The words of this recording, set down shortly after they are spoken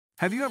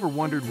Have you ever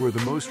wondered where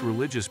the most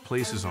religious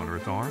places on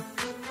Earth are?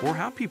 Or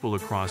how people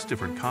across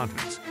different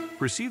continents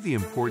perceive the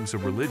importance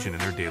of religion in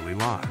their daily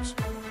lives?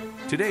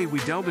 Today, we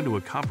delve into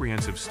a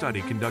comprehensive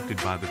study conducted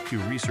by the Pew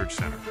Research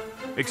Center,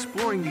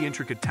 exploring the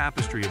intricate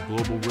tapestry of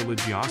global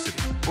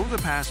religiosity. Over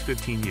the past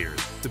 15 years,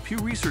 the Pew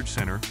Research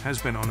Center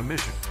has been on a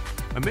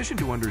mission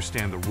to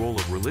understand the role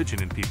of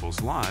religion in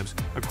people's lives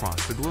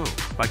across the globe.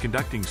 By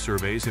conducting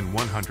surveys in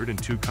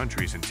 102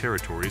 countries and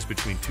territories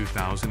between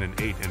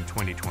 2008 and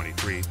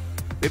 2023,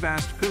 they've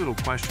asked pivotal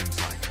questions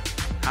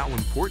like, how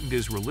important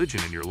is religion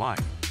in your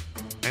life?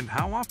 And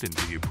how often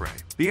do you pray?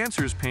 The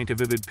answers paint a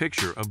vivid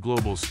picture of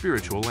global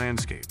spiritual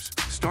landscapes,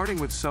 starting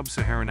with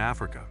sub-Saharan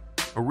Africa,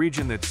 a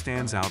region that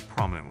stands out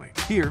prominently.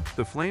 Here,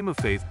 the flame of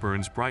faith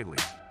burns brightly.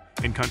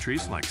 In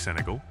countries like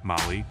Senegal,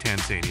 Mali,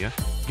 Tanzania,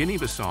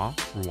 Guinea-Bissau,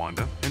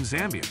 Rwanda, and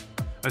Zambia,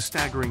 a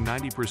staggering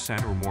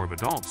 90% or more of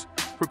adults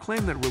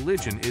proclaim that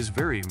religion is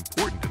very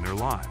important in their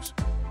lives.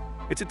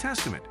 It's a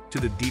testament to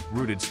the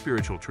deep-rooted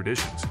spiritual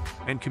traditions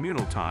and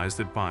communal ties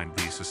that bind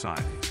these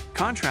societies.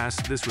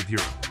 Contrast this with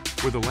Europe,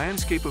 where the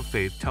landscape of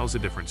faith tells a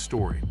different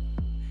story.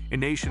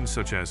 In nations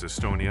such as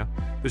Estonia,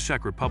 the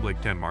Czech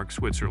Republic, Denmark,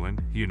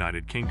 Switzerland, the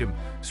United Kingdom,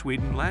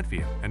 Sweden,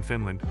 Latvia, and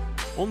Finland,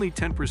 only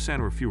 10%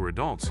 or fewer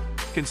adults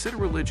consider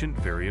religion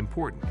very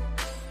important.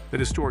 That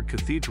historic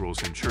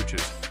cathedrals and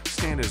churches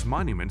stand as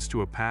monuments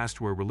to a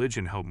past where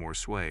religion held more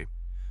sway.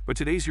 But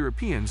today's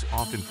Europeans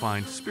often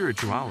find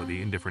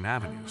spirituality in different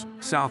avenues.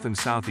 South and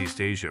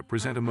Southeast Asia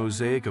present a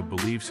mosaic of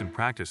beliefs and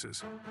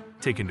practices.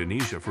 Take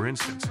Indonesia, for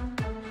instance.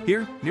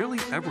 Here, nearly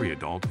every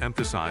adult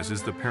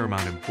emphasizes the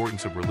paramount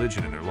importance of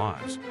religion in their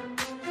lives.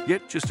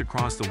 Yet, just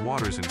across the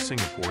waters in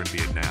Singapore and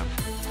Vietnam,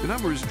 the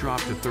numbers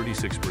drop to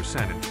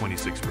 36% and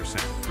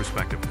 26%,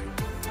 respectively.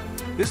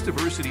 This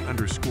diversity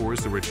underscores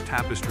the rich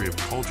tapestry of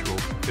cultural,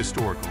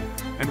 historical,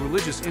 and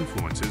religious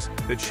influences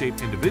that shape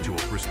individual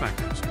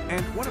perspectives.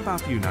 And what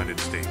about the United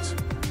States?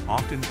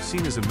 Often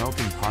seen as a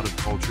melting pot of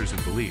cultures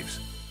and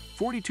beliefs,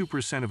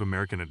 42% of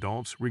American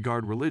adults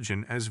regard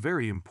religion as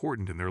very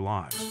important in their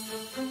lives.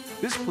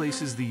 This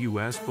places the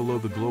U.S. below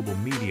the global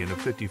median of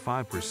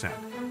 55%,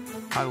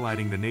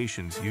 highlighting the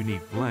nation's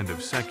unique blend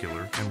of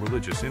secular and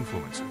religious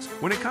influences.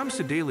 When it comes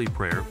to daily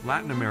prayer,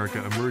 Latin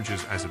America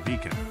emerges as a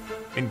beacon.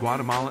 In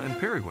Guatemala and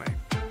Paraguay,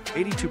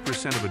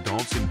 82% of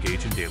adults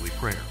engage in daily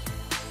prayer.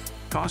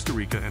 Costa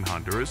Rica and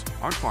Honduras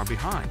aren't far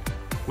behind,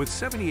 with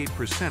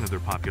 78% of their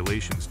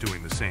populations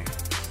doing the same.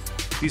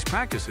 These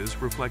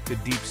practices reflect the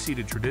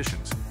deep-seated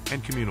traditions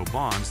and communal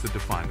bonds that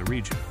define the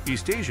region.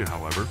 East Asia,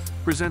 however,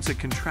 presents a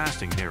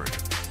contrasting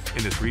narrative.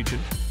 In this region,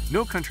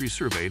 no country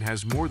surveyed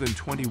has more than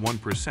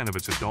 21% of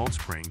its adults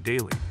praying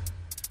daily.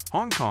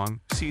 Hong Kong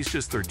sees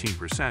just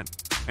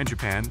 13%, and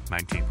Japan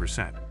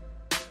 19%.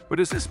 But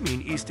does this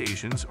mean East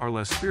Asians are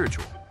less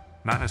spiritual?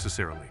 Not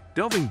necessarily.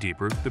 Delving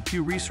deeper, the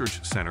Pew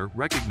Research Center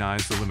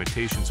recognized the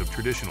limitations of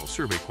traditional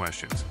survey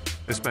questions,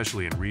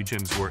 especially in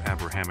regions where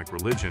Abrahamic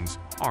religions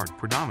aren't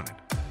predominant.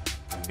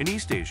 In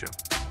East Asia,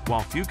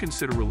 while few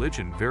consider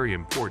religion very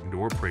important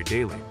or pray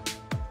daily,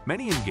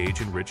 many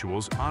engage in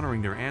rituals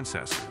honoring their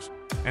ancestors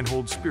and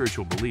hold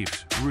spiritual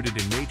beliefs rooted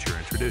in nature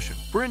and tradition.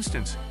 For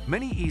instance,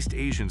 many East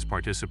Asians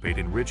participate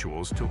in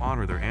rituals to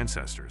honor their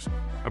ancestors,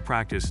 a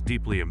practice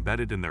deeply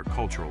embedded in their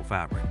cultural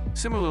fabric.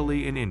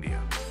 Similarly, in India,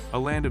 a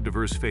land of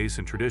diverse faiths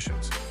and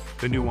traditions,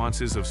 the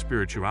nuances of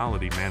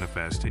spirituality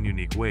manifest in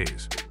unique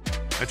ways.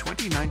 A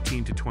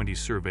 2019-20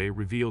 survey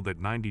revealed that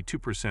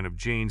 92% of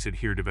Jains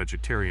adhere to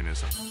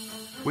vegetarianism,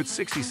 with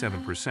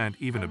 67%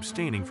 even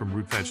abstaining from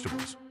root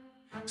vegetables.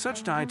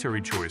 Such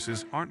dietary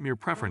choices aren't mere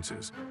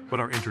preferences, but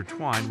are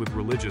intertwined with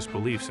religious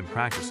beliefs and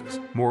practices.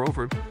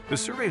 Moreover, the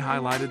survey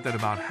highlighted that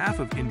about half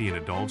of Indian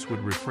adults would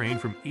refrain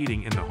from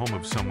eating in the home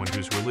of someone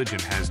whose religion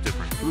has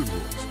different food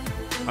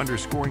rules,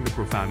 underscoring the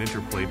profound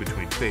interplay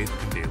between faith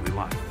and daily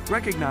life.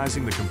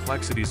 Recognizing the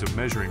complexities of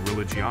measuring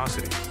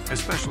religiosity,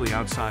 especially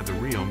outside the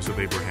realms of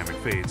Abrahamic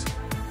faiths,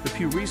 the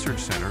Pew Research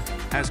Center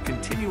has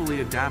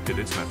continually adapted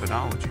its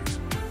methodologies.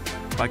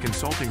 By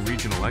consulting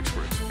regional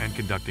experts and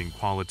conducting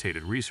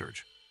qualitative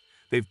research,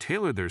 they've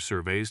tailored their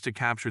surveys to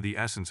capture the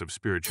essence of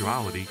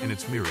spirituality in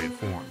its myriad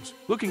forms.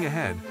 Looking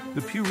ahead,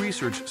 the Pew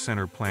Research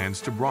Center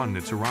plans to broaden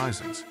its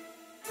horizons.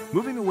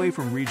 Moving away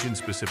from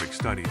region-specific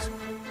studies,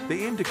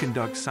 they aim to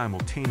conduct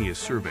simultaneous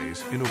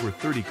surveys in over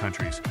 30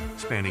 countries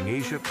spanning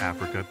Asia,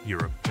 Africa,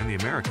 Europe, and the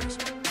Americas.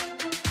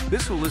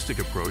 This holistic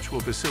approach will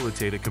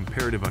facilitate a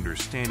comparative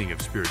understanding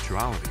of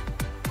spirituality,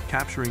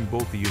 capturing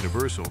both the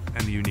universal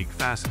and the unique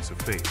facets of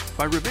faith.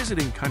 By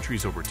revisiting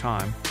countries over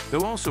time,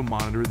 they'll also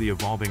monitor the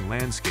evolving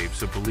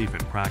landscapes of belief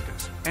and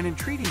practice. An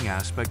intriguing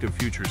aspect of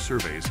future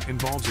surveys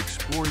involves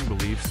exploring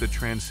beliefs that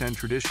transcend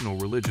traditional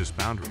religious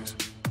boundaries.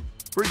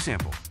 For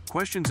example,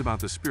 questions about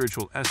the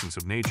spiritual essence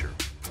of nature,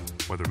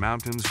 whether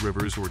mountains,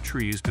 rivers, or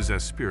trees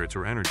possess spirits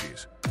or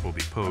energies, will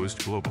be posed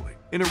globally.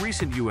 In a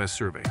recent U.S.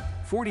 survey,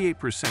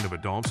 48% of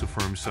adults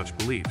affirm such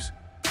beliefs,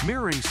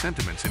 mirroring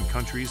sentiments in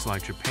countries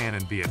like Japan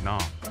and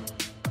Vietnam.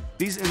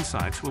 These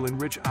insights will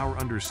enrich our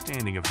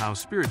understanding of how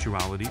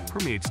spirituality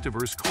permeates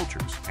diverse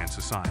cultures and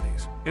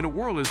societies. In a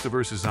world as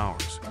diverse as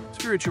ours,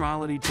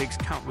 spirituality takes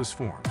countless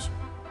forms.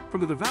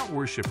 From the devout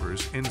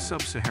worshippers in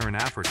sub-Saharan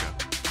Africa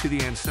to the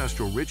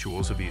ancestral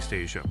rituals of East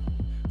Asia,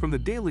 from the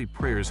daily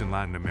prayers in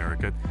Latin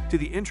America to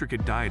the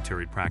intricate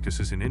dietary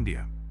practices in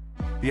India.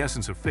 The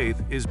essence of faith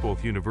is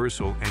both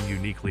universal and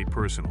uniquely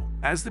personal.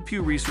 As the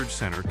Pew Research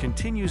Center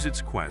continues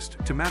its quest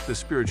to map the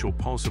spiritual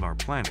pulse of our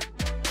planet,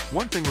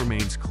 one thing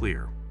remains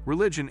clear: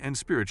 religion and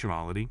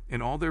spirituality,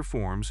 in all their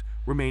forms,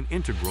 remain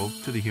integral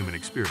to the human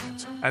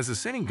experience. As the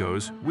saying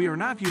goes, we are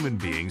not human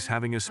beings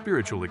having a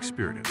spiritual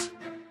experience.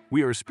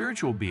 We are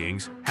spiritual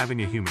beings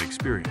having a human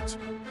experience.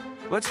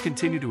 Let's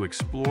continue to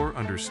explore,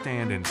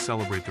 understand, and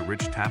celebrate the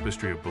rich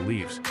tapestry of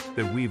beliefs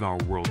that weave our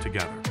world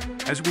together.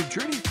 As we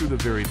journey through the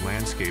varied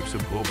landscapes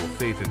of global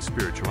faith and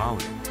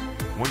spirituality,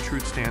 one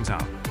truth stands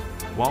out.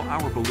 While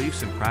our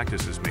beliefs and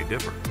practices may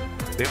differ,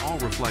 they all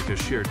reflect a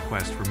shared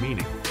quest for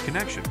meaning,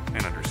 connection,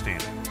 and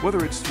understanding.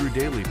 Whether it's through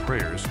daily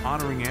prayers,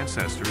 honoring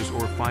ancestors,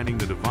 or finding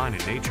the divine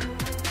in nature,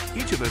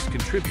 each of us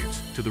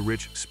contributes to the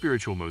rich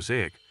spiritual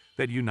mosaic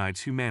that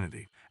unites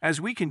humanity. As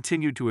we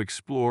continue to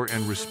explore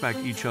and respect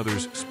each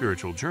other's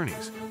spiritual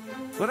journeys,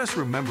 let us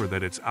remember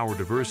that it's our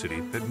diversity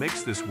that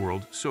makes this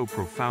world so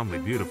profoundly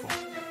beautiful.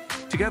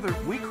 Together,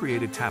 we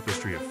create a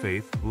tapestry of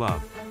faith,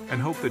 love,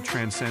 and hope that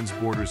transcends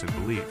borders and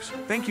beliefs.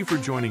 Thank you for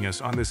joining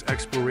us on this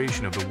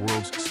exploration of the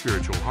world's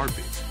spiritual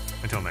heartbeats.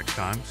 Until next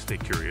time, stay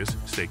curious,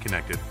 stay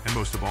connected, and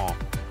most of all,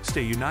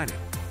 stay united.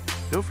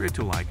 Don't forget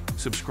to like,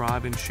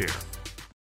 subscribe, and share.